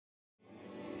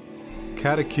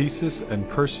Catechesis and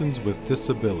Persons with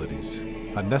Disabilities,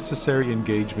 a necessary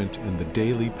engagement in the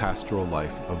daily pastoral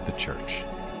life of the Church.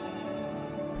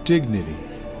 Dignity,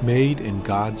 made in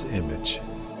God's image.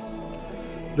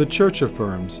 The Church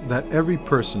affirms that every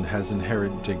person has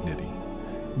inherent dignity.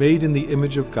 Made in the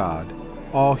image of God,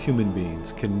 all human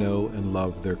beings can know and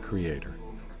love their Creator.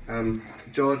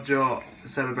 Giorgio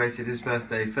celebrated his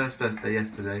first birthday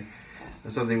yesterday.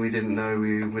 That's something we didn't know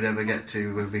we would ever get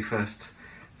to when we first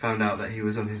found out that he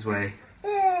was on his way.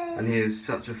 And he is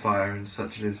such a fire and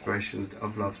such an inspiration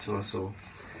of love to us all.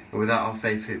 And without our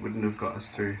faith, it wouldn't have got us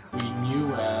through. We knew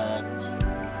at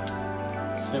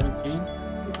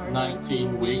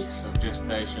 19 weeks of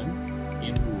gestation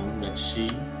in the womb that she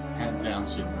had Down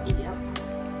syndrome.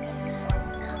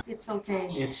 It's okay.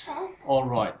 It's all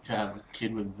right to have a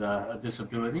kid with a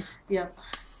disability. Yep.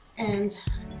 And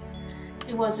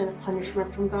it wasn't a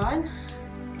punishment from God.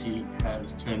 She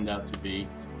has turned out to be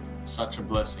such a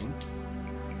blessing.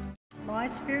 My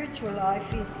spiritual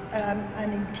life is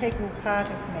an integral part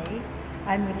of me,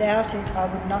 and without it I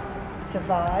would not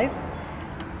survive.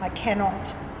 I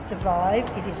cannot survive.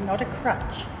 It is not a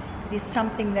crutch. It is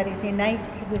something that is innate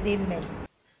within me.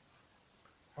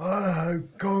 I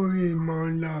have gone in my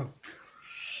life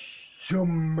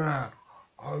somehow.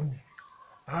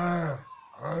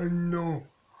 I know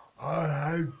I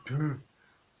had to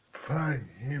thank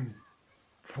him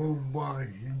for what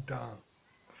he done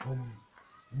for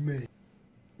me.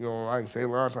 You know, I can say a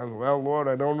lot of times, well, Lord,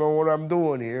 I don't know what I'm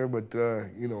doing here, but,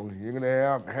 you know, you're going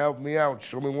to help me out,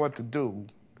 show me what to do.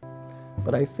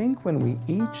 But I think when we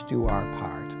each do our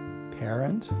part,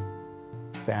 parent,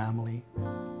 family,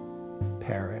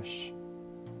 parish,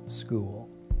 school,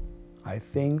 I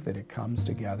think that it comes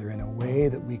together in a way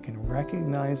that we can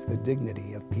recognize the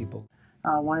dignity of people.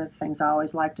 One of the things I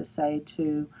always like to say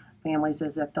to families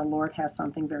is that the Lord has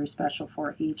something very special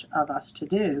for each of us to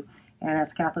do. And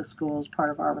as Catholic schools, part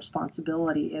of our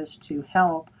responsibility is to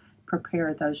help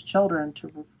prepare those children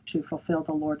to fulfill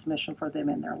the Lord's mission for them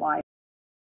in their life.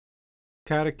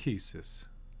 Catechesis,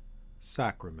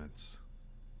 sacraments.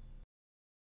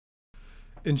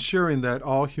 Ensuring that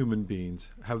all human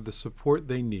beings have the support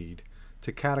they need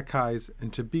to catechize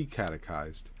and to be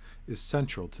catechized is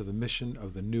central to the mission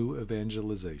of the new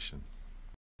evangelization.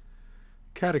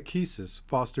 Catechesis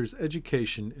fosters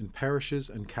education in parishes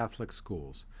and Catholic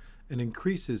schools and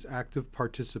increases active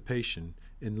participation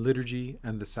in liturgy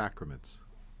and the sacraments.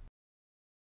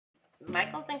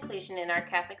 Michael's inclusion in our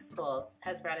Catholic schools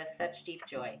has brought us such deep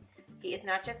joy. He is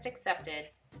not just accepted,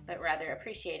 but rather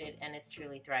appreciated and is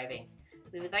truly thriving.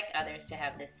 We would like others to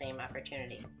have this same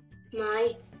opportunity.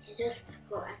 My teachers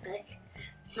were athletic.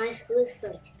 My school is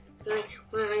great. My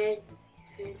 100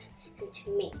 friends and to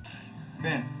me.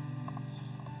 Ben,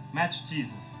 match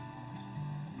Jesus.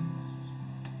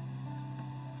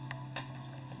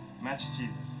 Match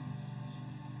Jesus.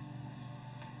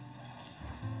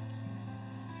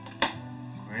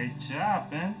 Great job,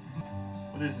 Ben.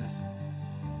 What is this?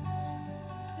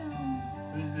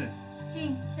 What is this?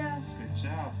 Good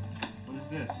job. What is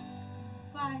this?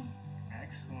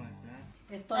 Excellent,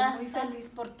 Ben. Estoy muy feliz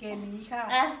porque mi hija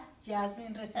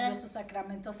Jasmine recibió sus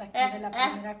sacramentos aquí de la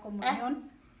primera comunión.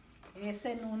 Es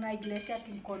en una iglesia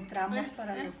que encontramos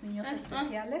para los niños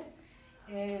especiales.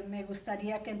 Me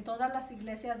gustaría que en todas las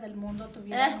iglesias del mundo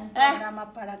tuvieran un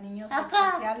programa para niños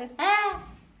especiales,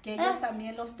 que ellos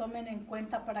también los tomen en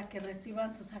cuenta para que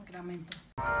reciban sus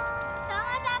sacramentos.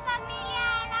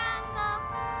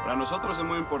 Para nosotros es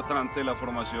muy importante la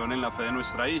formación en la fe de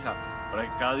nuestra hija, para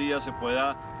que cada día se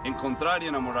pueda encontrar y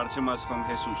enamorarse más con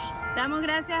Jesús. Damos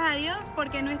gracias a Dios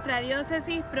porque nuestra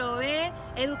diócesis provee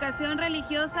educación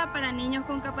religiosa para niños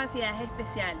con capacidades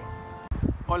especiales.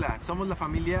 Hola, somos la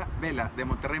familia Vela de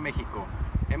Monterrey, México.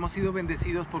 Hemos sido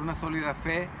bendecidos por una sólida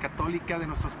fe católica de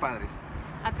nuestros padres.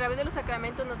 A través de los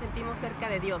sacramentos nos sentimos cerca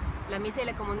de Dios. La misa y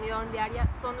la comunión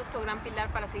diaria son nuestro gran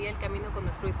pilar para seguir el camino con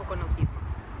nuestro hijo con autismo.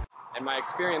 And my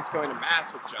experience going to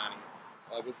Mass with Johnny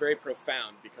was very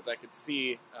profound because I could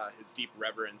see his deep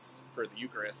reverence for the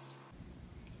Eucharist.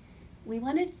 We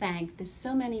want to thank the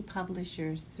so many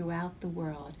publishers throughout the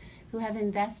world who have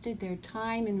invested their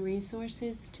time and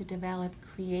resources to develop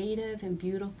creative and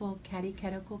beautiful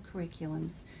catechetical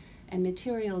curriculums and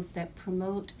materials that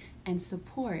promote and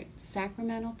support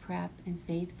sacramental prep and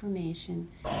faith formation.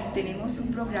 Tenemos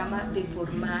un programa de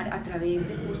formar a través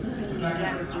de cursos en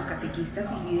línea a nuestros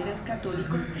catequistas y líderes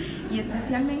católicos, y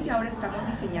especialmente ahora estamos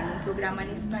diseñando un programa en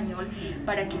español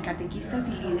para que catequistas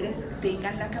y líderes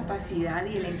tengan la capacidad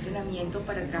y el entrenamiento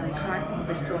para trabajar con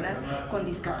personas con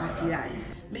discapacidades.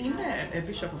 a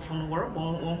bishop of Funwar,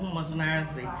 one was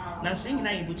Nazi. Now, saying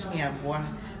I put me a boy,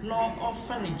 no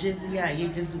often a Jezia, ye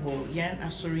Jezebo, yan a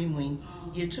sorry,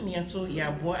 ye to me so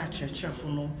ya boy a church of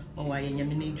Funo, or I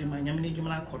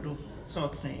Yaminijuma Kodo,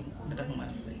 sort saying, but I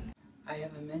must say. I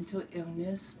have a mental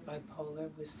illness, bipolar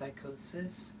with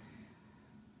psychosis.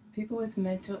 People with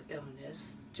mental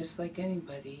illness, just like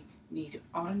anybody, need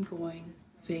ongoing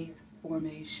faith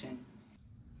formation.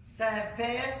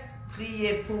 Saint-Père,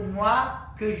 priez pour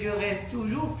moi que je reste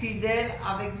toujours fidèle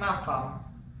avec ma femme.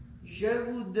 Je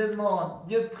vous demande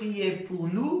de prier pour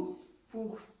nous,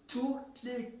 pour toutes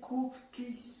les couples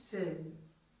qui s'aiment.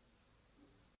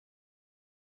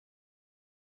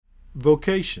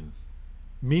 Vocation,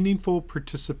 meaningful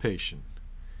participation,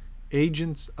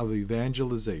 agents of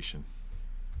evangelization.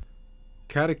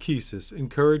 Catechesis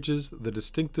encourages the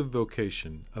distinctive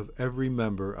vocation of every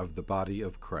member of the body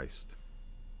of Christ.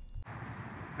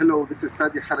 Hello, this is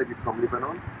Fadi Harabi from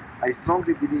Lebanon. I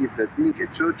strongly believe that being a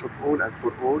church of all and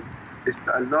for all is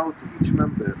to allow to each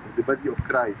member of the body of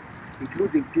Christ,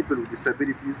 including people with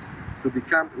disabilities, to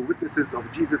become witnesses of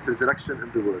Jesus' resurrection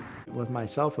in the world. With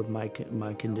myself, with my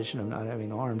condition of not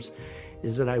having arms,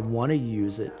 is that I want to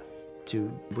use it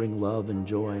to bring love and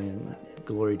joy and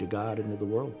glory to God into the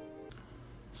world.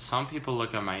 Some people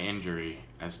look at my injury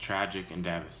as tragic and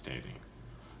devastating,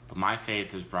 but my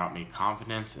faith has brought me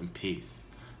confidence and peace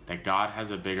that God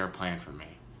has a bigger plan for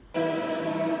me.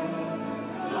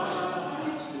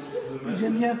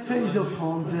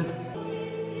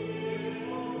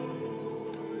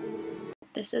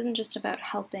 This isn't just about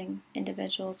helping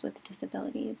individuals with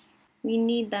disabilities. We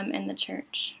need them in the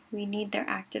church. We need their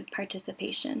active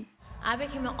participation. I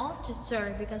became an altar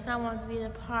server because I wanted to be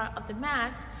a part of the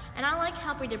Mass, and I like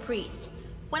helping the priest.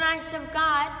 When I serve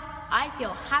God, I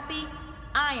feel happy.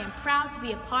 I am proud to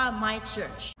be a part of my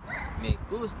church. Me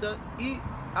gusta ir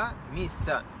a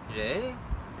misa, leer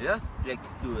las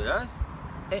lecturas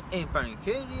e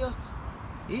evangelios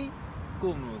y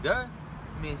comulgar.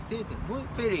 Me siento muy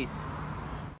feliz.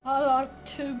 I like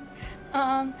to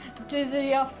do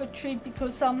the offertory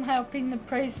because I'm helping the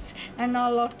priests, and I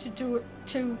like to do it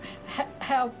to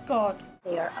help God.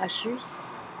 They are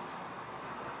ushers,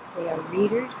 they are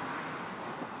readers,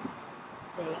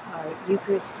 they are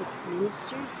Eucharistic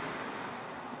ministers,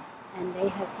 and they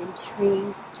have been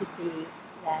trained to be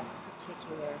that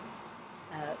particular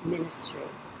ministry.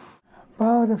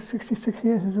 About of 66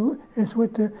 years is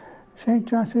with the St.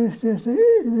 John's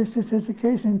this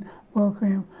education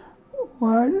program.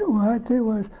 What I did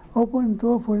was open the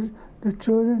door for the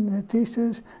children, their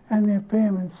teachers, and their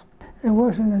parents. It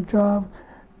wasn't a job.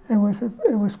 It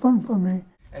was fun for me.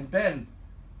 And Ben,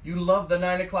 you love the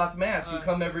 9 o'clock Mass. You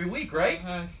come every week,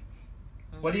 right?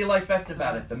 What do you like best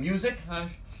about it? The music?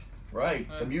 Right.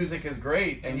 The music is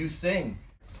great, and you sing.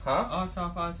 Huh?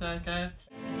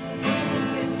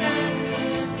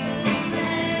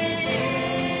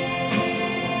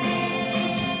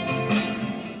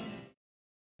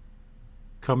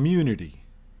 Community,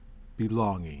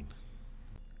 belonging.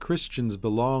 Christians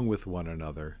belong with one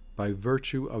another by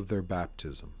virtue of their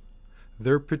baptism.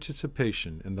 Their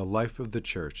participation in the life of the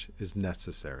Church is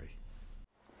necessary.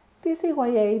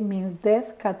 TCYA means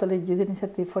Deaf Catholic Youth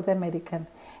Initiative for the American,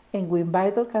 and we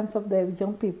invite all kinds of deaf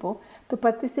young people to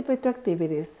participate to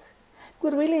activities. We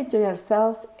really enjoy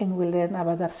ourselves, and we learn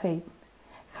about our faith,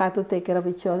 how to take care of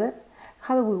each other,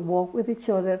 how do we walk with each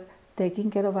other,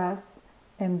 taking care of us,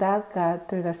 and that God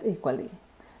treats us equally.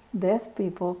 Deaf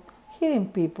people, hearing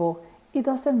people, it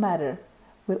doesn't matter.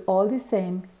 We're all the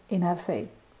same in our faith.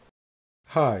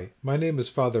 Hi, my name is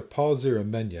Father Paul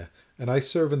Ziramenya, and I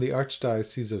serve in the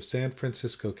Archdiocese of San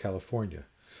Francisco, California.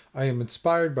 I am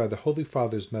inspired by the Holy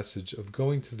Father's message of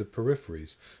going to the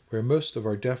peripheries, where most of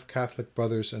our deaf Catholic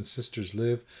brothers and sisters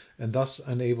live, and thus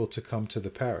unable to come to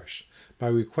the parish. My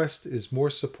request is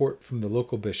more support from the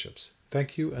local bishops.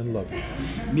 Thank you and love you.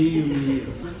 Me.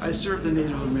 I serve the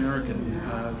Native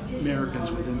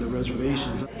Americans within the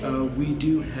reservations. We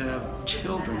do have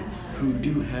children who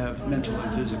do have mental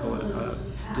and physical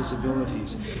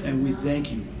disabilities, and we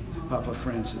thank you, Papa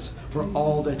Francis, for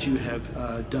all that you have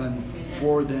done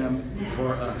for them,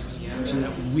 for us, so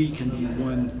that we can be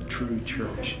one true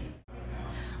church.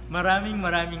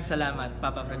 Maraming salamat,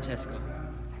 Papa Francesco.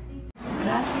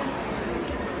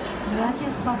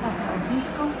 Gracias, Papa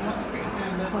Francisco,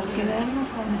 por querernos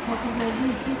a nosotros los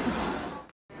viejitos.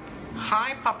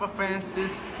 Hi, Papa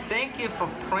Francis. Thank you for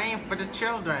praying for the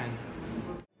children.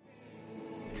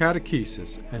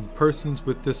 Catechesis and Persons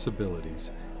with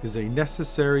Disabilities is a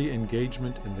necessary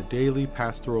engagement in the daily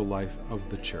pastoral life of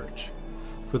the Church.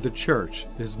 For the Church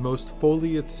is most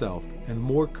fully itself and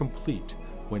more complete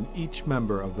when each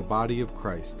member of the body of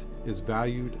Christ is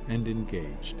valued and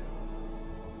engaged.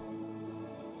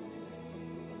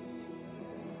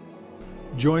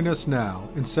 Join us now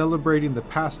in celebrating the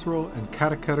pastoral and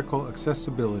catechetical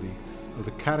accessibility of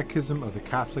the Catechism of the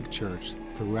Catholic Church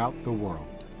throughout the world.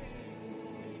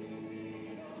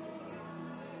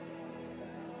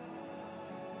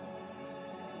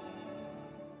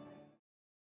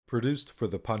 Produced for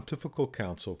the Pontifical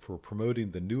Council for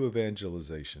Promoting the New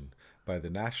Evangelization by the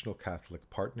National Catholic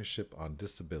Partnership on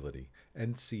Disability,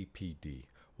 NCPD,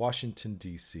 Washington,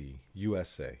 D.C.,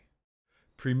 USA.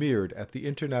 Premiered at the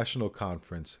International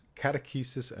Conference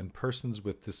Catechesis and Persons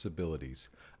with Disabilities,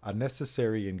 a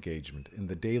Necessary Engagement in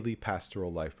the Daily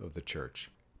Pastoral Life of the Church.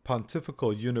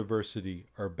 Pontifical University,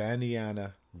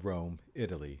 Urbaniana, Rome,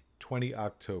 Italy, 20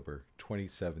 October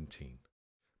 2017.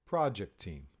 Project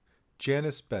Team: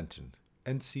 Janice Benton,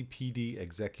 NCPD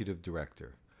Executive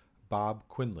Director; Bob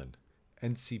Quinlan,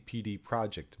 NCPD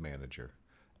Project Manager;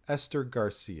 Esther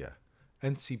Garcia,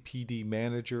 NCPD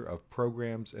Manager of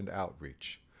Programs and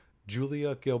Outreach;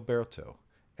 Julia Gilberto,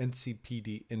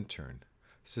 NCPD Intern;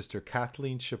 Sister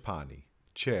Kathleen Shapani,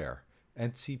 Chair,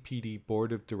 NCPD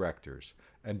Board of Directors,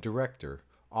 and Director,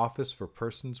 Office for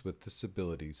Persons with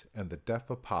Disabilities and the Deaf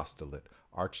Apostolate,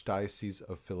 Archdiocese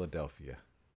of Philadelphia.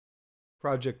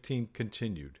 Project Team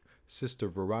continued: Sister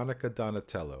Veronica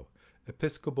Donatello,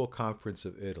 Episcopal Conference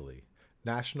of Italy,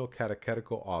 National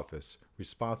Catechetical Office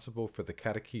responsible for the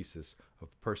catechesis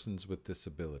of persons with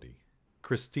disability.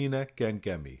 Christina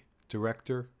Gangemi,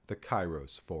 Director, the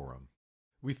Kairos Forum.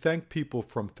 We thank people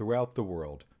from throughout the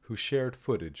world who shared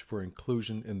footage for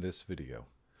inclusion in this video.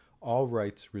 All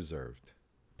rights reserved.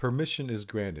 Permission is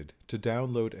granted to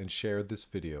download and share this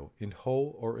video in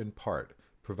whole or in part,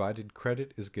 provided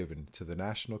credit is given to the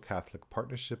National Catholic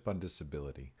Partnership on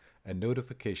Disability and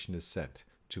notification is sent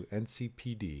to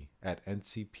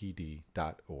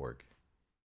ncpd@ncpd.org.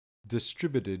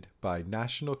 Distributed by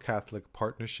National Catholic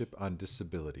Partnership on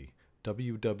Disability,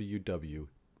 www.ncpd.org.